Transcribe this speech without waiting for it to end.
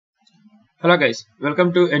Hello guys,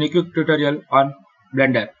 welcome to any quick tutorial on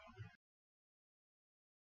Blender.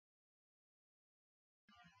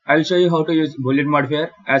 I will show you how to use boolean modifier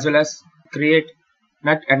as well as create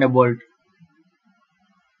nut and a bolt.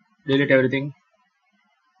 Delete everything.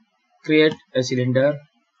 Create a cylinder.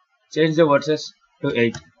 Change the vertices to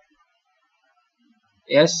 8.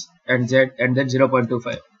 S and Z and then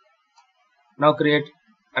 0.25. Now create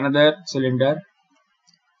another cylinder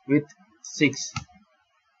with 6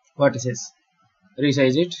 vertices.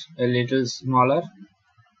 Resize it a little smaller.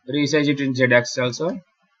 Resize it in Z axis also,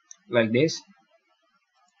 like this.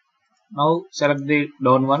 Now select the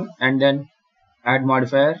down one and then add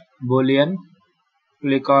modifier, boolean,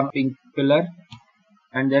 click on pink pillar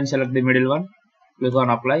and then select the middle one, click on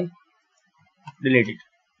apply, delete it.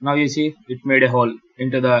 Now you see it made a hole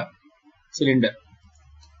into the cylinder.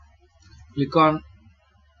 Click on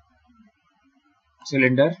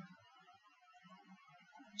cylinder,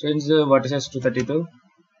 change the vertices to 32,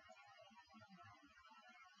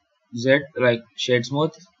 Z like shade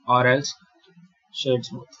smooth or else shade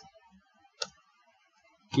smooth,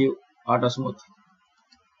 Q auto smooth,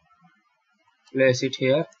 place it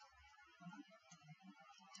here,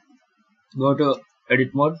 go to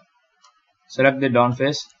edit mode, select the down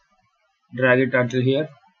face, drag it until here.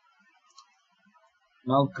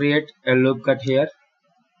 Now create a loop cut here,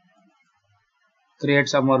 create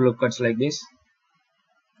some more loop cuts like this.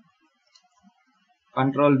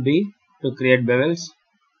 Ctrl B to create bevels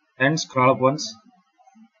and scroll up once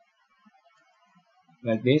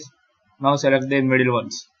like this. Now select the middle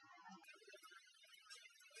ones.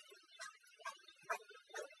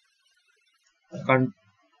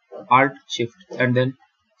 Alt Shift and then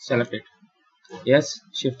select it. Yes,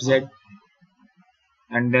 Shift Z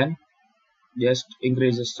and then just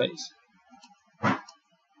increase the size.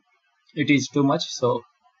 It is too much, so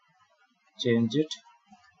change it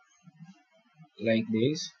like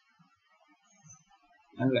this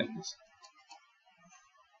and like this.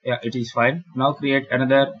 Yeah, it is fine. Now create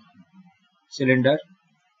another cylinder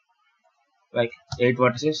like 8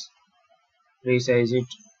 vertices. Resize it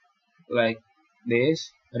like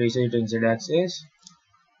this. Resize it in Z axis.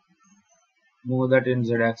 Move that in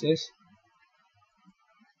Z axis.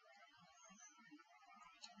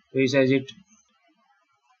 Resize it.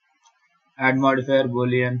 Add modifier,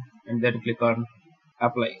 boolean, and then click on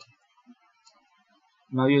apply.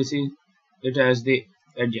 Now you see it has the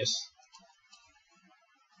edges.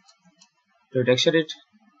 To texture it,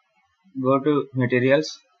 go to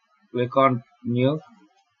materials, click on new,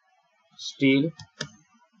 steel,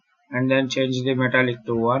 and then change the metallic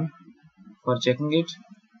to 1. For checking it,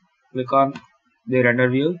 click on the render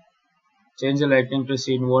view, change the lighting to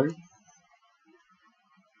scene world,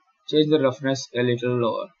 change the roughness a little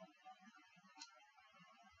lower.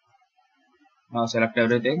 Now select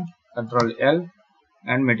everything, Ctrl L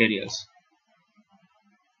and materials.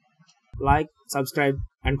 Like, subscribe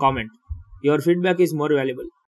and comment. Your feedback is more valuable.